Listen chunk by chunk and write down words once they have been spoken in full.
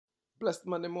Blessed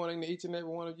Monday morning to each and every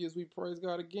one of you as we praise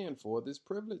God again for this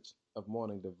privilege of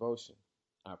morning devotion.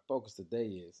 Our focus today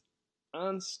is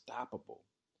unstoppable.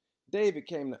 David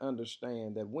came to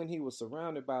understand that when he was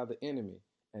surrounded by the enemy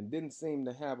and didn't seem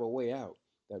to have a way out,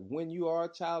 that when you are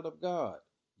a child of God,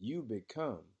 you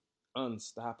become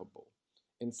unstoppable.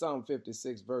 In Psalm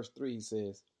 56 verse 3 he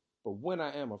says, "But when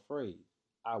I am afraid,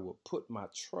 I will put my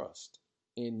trust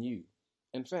in you."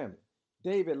 And family,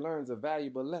 David learns a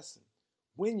valuable lesson.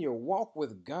 When you walk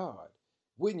with God,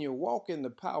 when you walk in the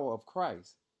power of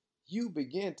Christ, you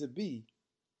begin to be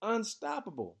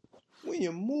unstoppable. When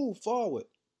you move forward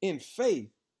in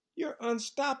faith, you're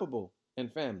unstoppable.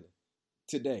 And family,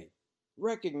 today,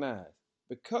 recognize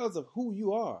because of who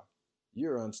you are,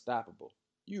 you're unstoppable.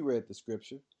 You read the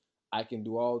scripture. I can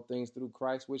do all things through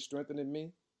Christ which strengtheneth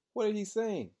me. What is he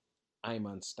saying? I'm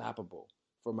unstoppable.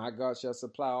 For my God shall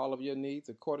supply all of your needs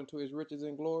according to his riches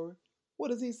and glory. What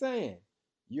is he saying?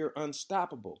 You're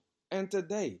unstoppable. And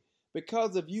today,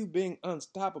 because of you being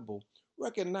unstoppable,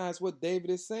 recognize what David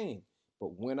is saying.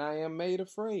 But when I am made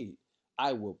afraid,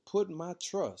 I will put my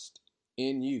trust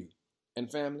in you. And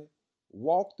family,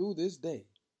 walk through this day,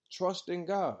 trust in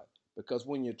God, because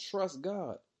when you trust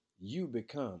God, you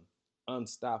become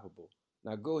unstoppable.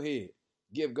 Now go ahead,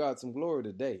 give God some glory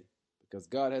today, because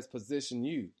God has positioned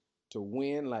you to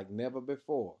win like never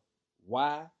before.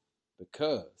 Why?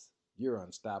 Because you're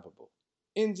unstoppable.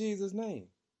 In Jesus' name,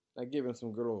 now give him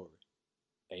some glory.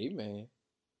 Amen.